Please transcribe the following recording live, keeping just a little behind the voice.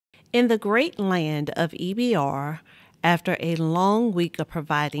In the great land of EBR, after a long week of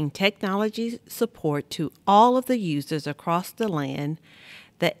providing technology support to all of the users across the land,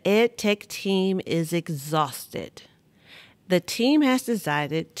 the EdTech team is exhausted. The team has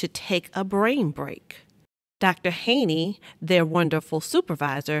decided to take a brain break. Dr. Haney, their wonderful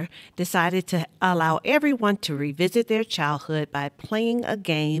supervisor, decided to allow everyone to revisit their childhood by playing a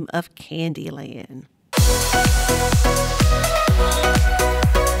game of TechyLand.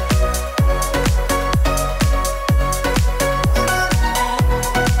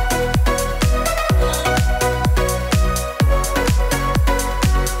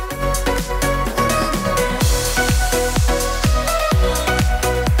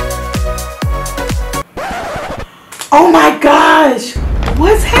 Oh my gosh!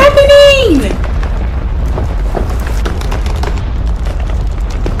 What's happening?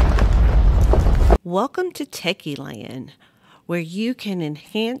 Welcome to TechyLand, where you can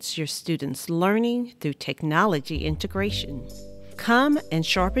enhance your students' learning through technology integration. Come and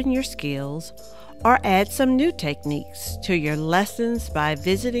sharpen your skills or add some new techniques to your lessons by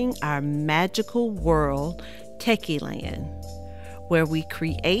visiting our magical world, TechyLand, where we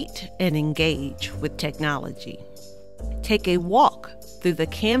create and engage with technology. Take a walk through the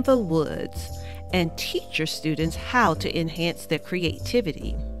Canva woods and teach your students how to enhance their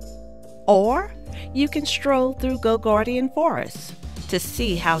creativity. Or you can stroll through GoGuardian Forest to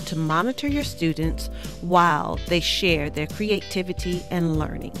see how to monitor your students while they share their creativity and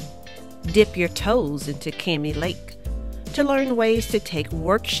learning. Dip your toes into Cami Lake to learn ways to take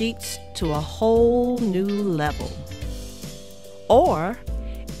worksheets to a whole new level. Or,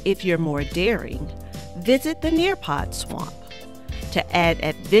 if you're more daring, visit the Nearpod Swamp to add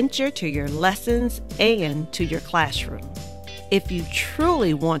adventure to your lessons and to your classroom. If you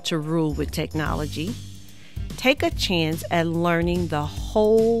truly want to rule with technology, take a chance at learning the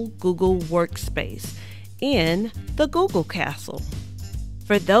whole Google workspace in the Google Castle.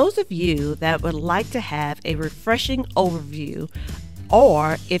 For those of you that would like to have a refreshing overview,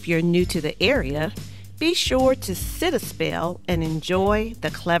 or if you're new to the area, be sure to sit a spell and enjoy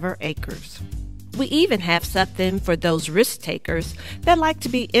the clever acres. We even have something for those risk takers that like to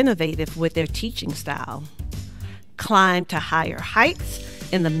be innovative with their teaching style. Climb to higher heights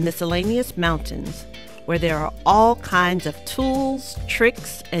in the miscellaneous mountains, where there are all kinds of tools,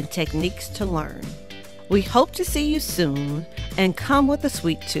 tricks, and techniques to learn. We hope to see you soon, and come with a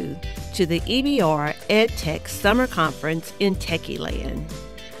sweet tooth to the EBR EdTech Summer Conference in TechyLand,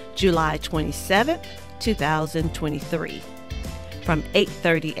 July 27th, 2023. From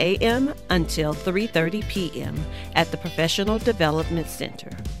 8:30 a.m. until 3:30 p.m. at the Professional Development Center.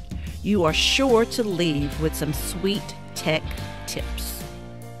 You are sure to leave with some sweet tech tips.